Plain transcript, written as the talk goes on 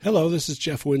Hello, this is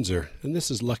Jeff Windsor, and this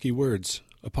is Lucky Words,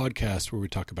 a podcast where we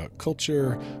talk about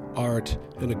culture, art,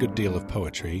 and a good deal of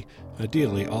poetry,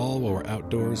 ideally all while we're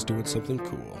outdoors doing something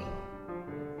cool.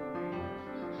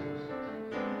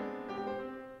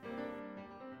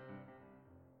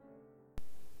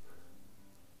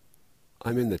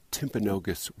 I'm in the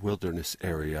Timpanogos Wilderness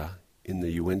area in the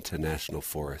Uinta National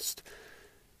Forest,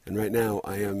 and right now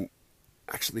I am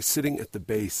actually sitting at the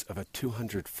base of a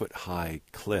 200-foot high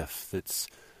cliff that's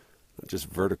not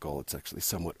just vertical, it's actually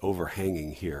somewhat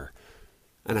overhanging here.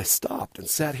 And I stopped and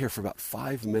sat here for about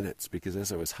 5 minutes because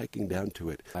as I was hiking down to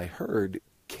it, I heard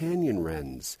canyon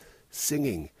wrens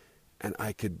singing, and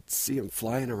I could see them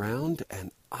flying around,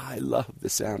 and I love the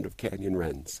sound of canyon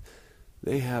wrens.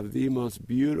 They have the most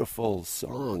beautiful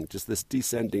song, just this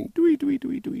descending dwee, dwee,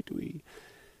 dwee, dwee, dwee.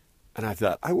 And I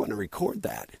thought, I want to record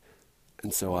that.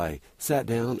 And so I sat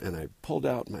down and I pulled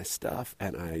out my stuff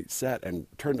and I sat and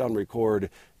turned on record.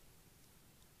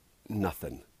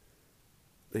 Nothing.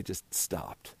 They just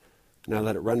stopped. And I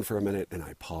let it run for a minute and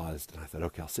I paused and I thought,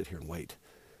 okay, I'll sit here and wait.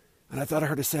 And I thought I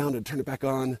heard a sound and turned it back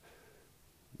on.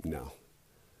 No.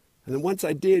 And then once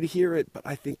I did hear it, but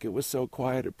I think it was so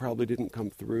quiet it probably didn't come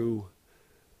through.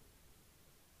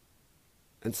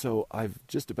 And so I've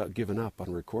just about given up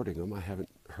on recording them. I haven't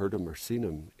heard them or seen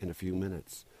them in a few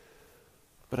minutes.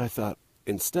 But I thought,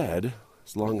 instead,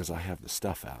 as long as I have the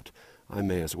stuff out, I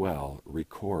may as well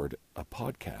record a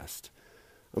podcast.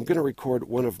 I'm going to record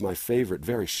one of my favorite,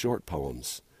 very short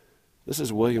poems. This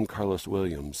is William Carlos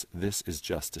Williams' This Is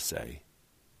Just to Say.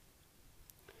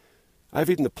 I've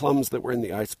eaten the plums that were in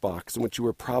the icebox and which you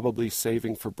were probably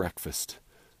saving for breakfast.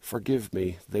 Forgive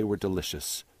me, they were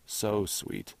delicious, so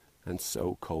sweet and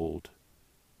so cold.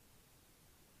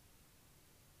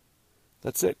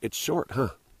 That's it. It's short, huh?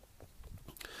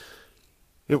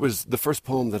 It was the first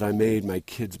poem that I made my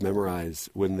kids memorize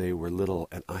when they were little,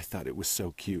 and I thought it was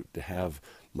so cute to have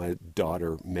my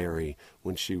daughter, Mary,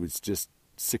 when she was just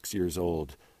 6 years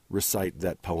old, recite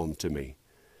that poem to me.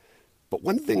 But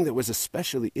one thing that was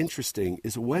especially interesting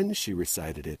is when she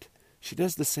recited it, she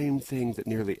does the same thing that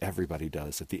nearly everybody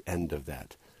does at the end of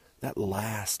that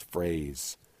last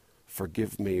phrase.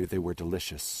 Forgive me, they were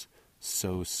delicious,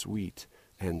 so sweet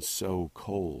and so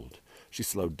cold. She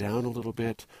slowed down a little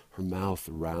bit, her mouth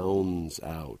rounds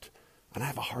out. And I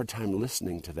have a hard time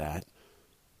listening to that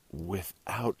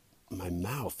without my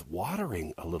mouth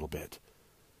watering a little bit.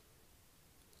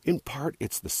 In part,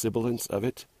 it's the sibilance of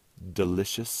it.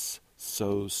 Delicious,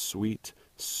 so sweet,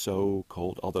 so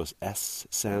cold. All those S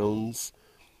sounds.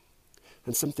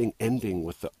 And something ending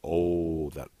with the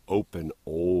O, that open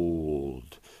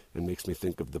old. It makes me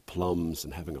think of the plums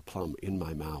and having a plum in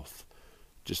my mouth.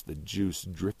 Just the juice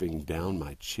dripping down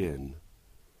my chin.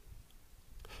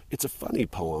 It's a funny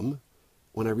poem.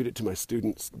 When I read it to my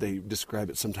students, they describe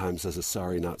it sometimes as a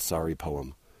sorry, not sorry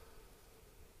poem.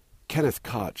 Kenneth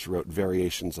Koch wrote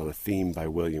variations on a theme by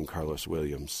William Carlos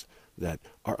Williams that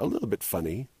are a little bit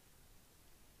funny.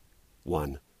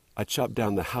 1. I chopped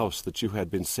down the house that you had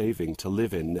been saving to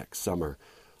live in next summer.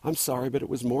 I'm sorry, but it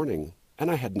was morning, and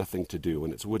I had nothing to do,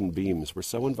 and its wooden beams were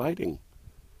so inviting.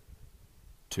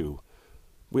 2.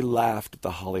 We laughed at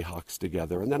the hollyhocks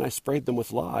together, and then I sprayed them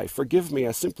with lye. Forgive me,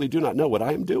 I simply do not know what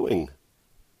I am doing.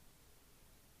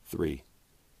 3.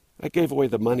 I gave away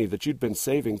the money that you'd been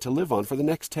saving to live on for the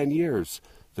next 10 years.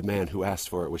 The man who asked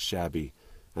for it was shabby,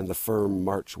 and the firm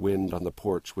March wind on the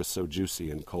porch was so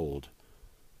juicy and cold.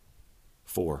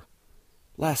 4.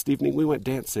 Last evening we went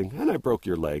dancing, and I broke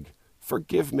your leg.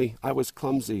 Forgive me, I was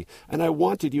clumsy, and I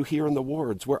wanted you here in the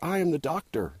wards, where I am the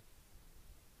doctor.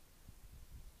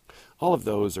 All of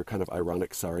those are kind of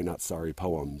ironic sorry, not sorry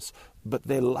poems, but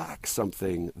they lack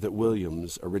something that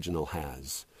Williams' original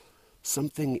has.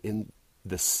 Something in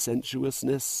the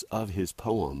sensuousness of his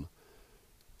poem,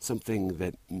 something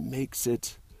that makes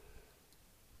it,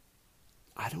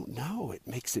 I don't know, it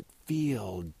makes it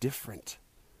feel different.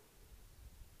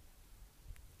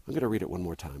 I'm going to read it one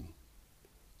more time.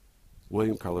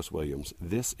 William Carlos Williams,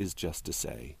 This Is Just to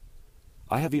Say.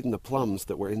 I have eaten the plums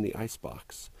that were in the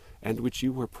icebox, and which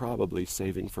you were probably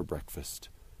saving for breakfast.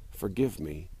 Forgive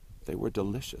me, they were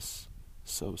delicious,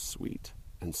 so sweet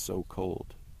and so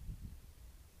cold.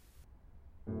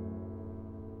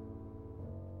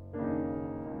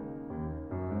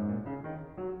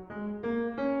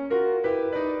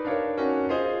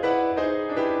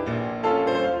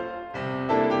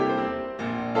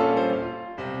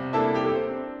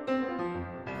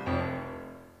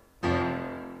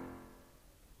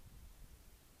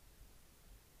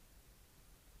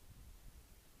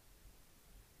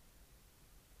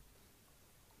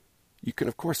 You can,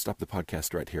 of course, stop the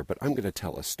podcast right here, but I'm going to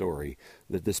tell a story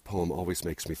that this poem always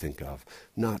makes me think of,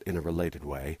 not in a related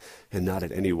way, and not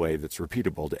in any way that's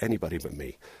repeatable to anybody but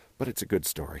me. But it's a good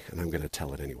story, and I'm going to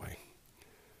tell it anyway.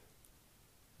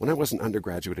 When I was an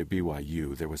undergraduate at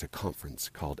BYU, there was a conference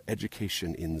called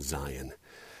Education in Zion.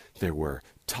 There were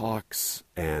talks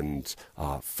and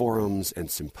forums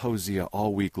and symposia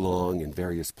all week long in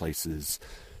various places.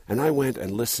 And I went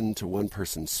and listened to one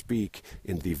person speak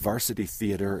in the Varsity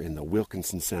Theater in the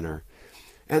Wilkinson Center.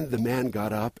 And the man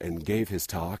got up and gave his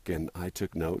talk, and I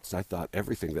took notes. I thought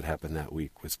everything that happened that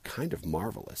week was kind of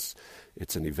marvelous.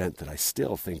 It's an event that I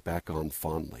still think back on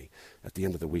fondly. At the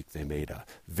end of the week, they made a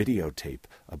videotape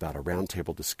about a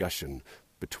roundtable discussion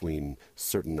between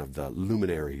certain of the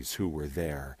luminaries who were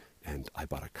there. And I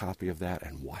bought a copy of that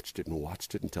and watched it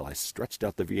until I stretched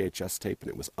out the VHS tape and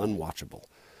it was unwatchable.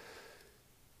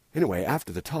 Anyway,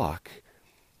 after the talk,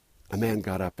 a man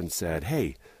got up and said,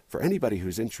 "Hey, for anybody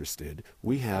who's interested,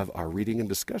 we have our reading and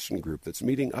discussion group that's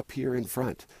meeting up here in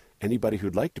front. Anybody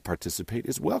who'd like to participate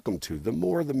is welcome to. The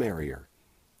more, the merrier."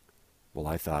 Well,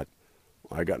 I thought,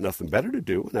 I got nothing better to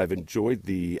do, and I've enjoyed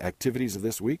the activities of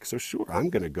this week, so sure, I'm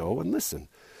going to go and listen.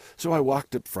 So I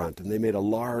walked up front, and they made a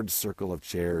large circle of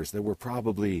chairs. There were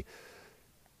probably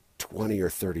 20 or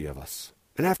 30 of us.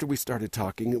 And after we started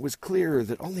talking, it was clear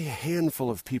that only a handful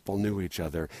of people knew each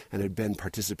other and had been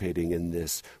participating in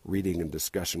this reading and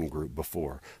discussion group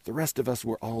before. The rest of us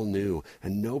were all new,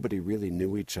 and nobody really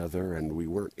knew each other, and we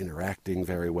weren't interacting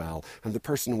very well. And the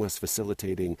person who was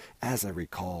facilitating, as I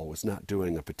recall, was not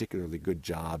doing a particularly good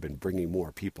job in bringing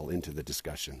more people into the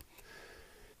discussion.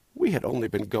 We had only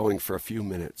been going for a few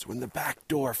minutes when the back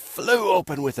door flew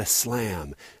open with a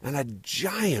slam, and a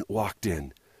giant walked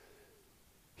in.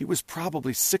 He was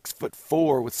probably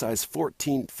 6'4" with size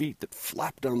 14 feet that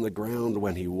flapped on the ground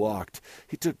when he walked.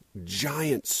 He took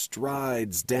giant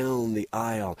strides down the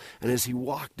aisle, and as he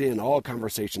walked in, all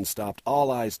conversation stopped, all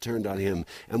eyes turned on him,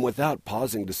 and without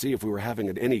pausing to see if we were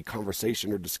having any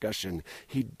conversation or discussion,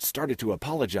 he started to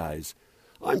apologize.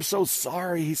 "I'm so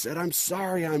sorry," he said. "I'm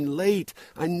sorry, I'm late.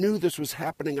 I knew this was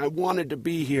happening. I wanted to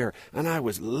be here, and I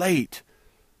was late."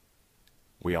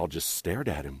 We all just stared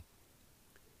at him.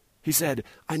 He said,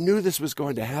 "I knew this was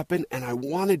going to happen, and I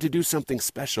wanted to do something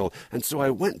special, and so I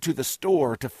went to the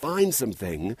store to find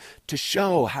something to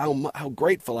show how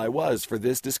grateful I was for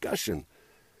this discussion."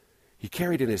 He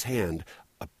carried in his hand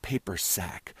a paper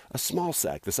sack, a small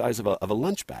sack the size of a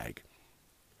lunch bag.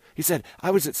 He said,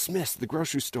 "I was at Smith's, the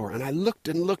grocery store, and I looked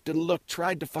and looked and looked,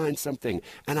 tried to find something,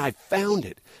 and I found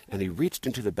it." And he reached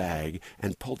into the bag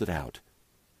and pulled it out.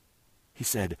 He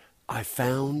said, "I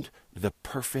found the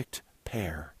perfect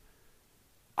pear.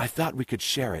 I thought we could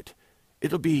share it.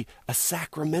 It'll be a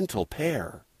sacramental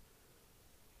pear."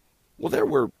 Well, there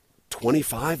were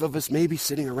 25 of us maybe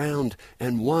sitting around,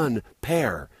 and one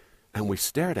pear, and we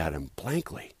stared at him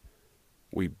blankly.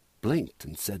 We blinked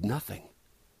and said nothing.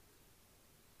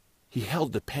 He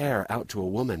held the pear out to a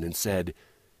woman and said,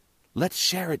 "Let's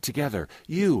share it together.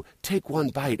 You take one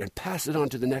bite and pass it on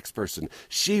to the next person.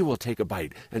 She will take a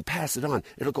bite and pass it on.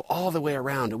 It'll go all the way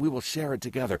around, and we will share it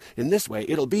together. In this way,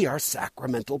 it'll be our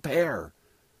sacramental pear."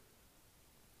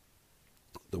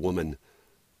 The woman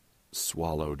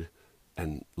swallowed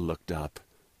and looked up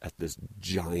at this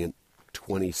giant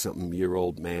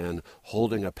 20-something-year-old man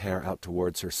holding a pear out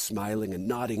towards her, smiling and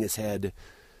nodding his head.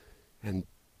 And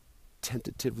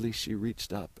tentatively she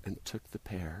reached up and took the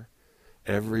pear.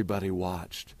 Everybody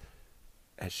watched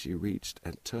as she reached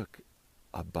and took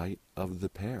a bite of the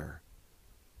pear.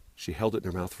 She held it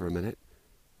in her mouth for a minute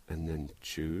and then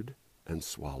chewed and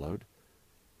swallowed.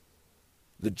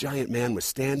 The giant man was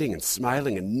standing and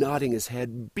smiling and nodding his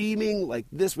head, beaming like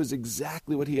this was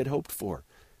exactly what he had hoped for.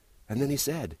 And then he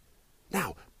said,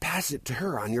 "Now, pass it to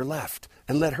her on your left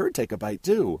and let her take a bite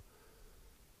too."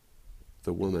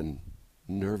 The woman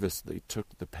nervously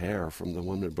took the pear from the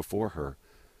woman before her.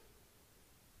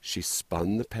 She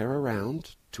spun the pear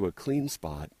around to a clean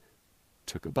spot,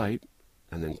 took a bite,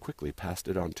 and then quickly passed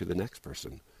it on to the next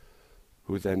person,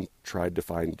 who then tried to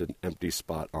find an empty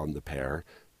spot on the pear,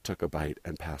 took a bite,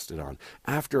 and passed it on.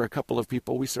 After a couple of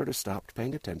people, we sort of stopped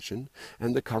paying attention,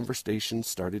 and the conversation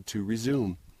started to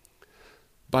resume.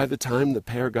 By the time the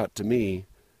pear got to me,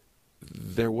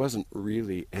 there wasn't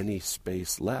really any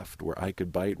space left where I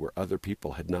could bite where other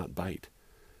people had not bite.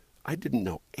 I didn't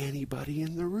know anybody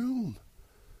in the room.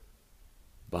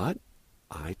 But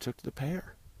I took the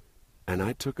pear, and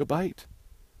I took a bite,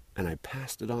 and I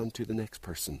passed it on to the next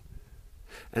person.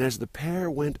 And as the pear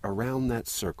went around that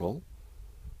circle,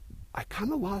 I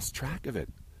kind of lost track of it.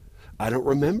 I don't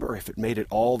remember if it made it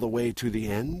all the way to the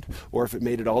end, or if it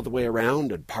made it all the way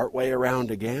around and part way around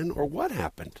again, or what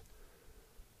happened.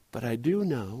 But I do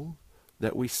know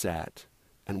that we sat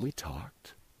and we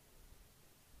talked,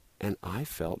 and I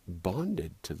felt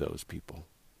bonded to those people.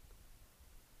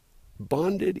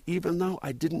 Bonded even though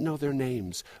I didn't know their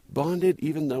names. Bonded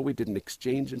even though we didn't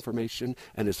exchange information,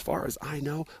 and as far as I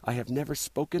know, I have never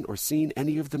spoken or seen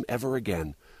any of them ever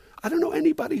again. I don't know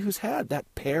anybody who's had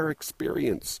that pair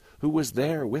experience, who was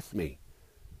there with me.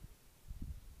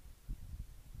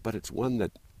 But it's one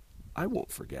that I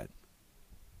won't forget.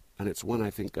 And it's one I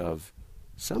think of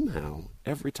somehow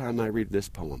every time I read this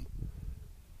poem.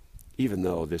 Even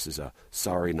though this is a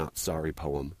sorry not sorry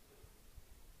poem,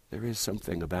 there is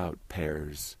something about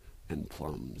pears and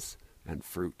plums and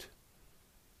fruit.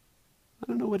 I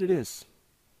don't know what it is,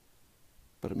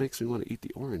 but it makes me want to eat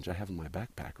the orange I have in my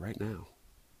backpack right now.